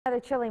Another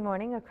chilly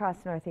morning across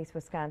northeast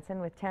Wisconsin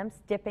with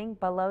temps dipping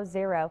below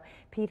zero.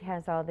 Pete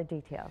has all the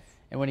details.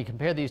 And when you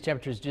compare these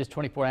temperatures just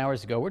 24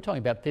 hours ago, we're talking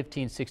about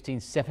 15, 16,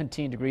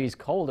 17 degrees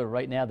colder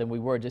right now than we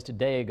were just a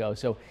day ago.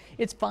 So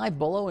it's 5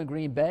 below in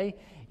Green Bay.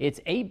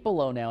 It's 8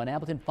 below now in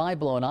Appleton, 5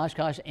 below in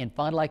Oshkosh, and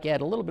Fond du Lac. Add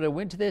a little bit of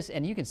wind to this,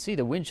 and you can see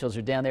the wind chills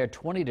are down there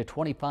 20 to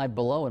 25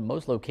 below in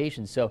most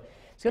locations. So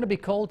it's going to be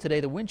cold today.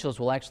 The wind chills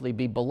will actually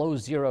be below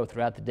zero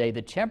throughout the day.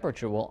 The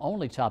temperature will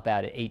only top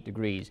out at 8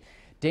 degrees.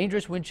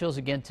 Dangerous wind chills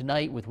again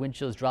tonight, with wind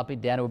chills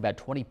dropping down to about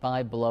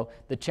 25 below.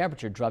 The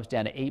temperature drops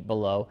down to 8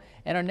 below.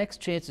 And our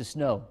next chance of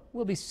snow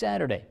will be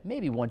Saturday.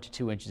 Maybe 1 to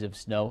 2 inches of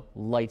snow.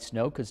 Light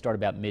snow could start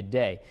about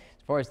midday.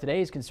 As far as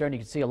today is concerned, you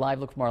can see a live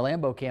look from our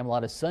Lambeau cam. A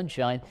lot of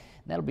sunshine.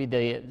 And that'll be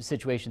the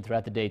situation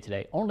throughout the day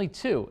today. Only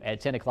 2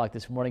 at 10 o'clock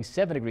this morning,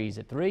 7 degrees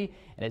at 3,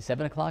 and at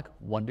 7 o'clock,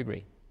 1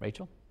 degree.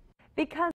 Rachel? Because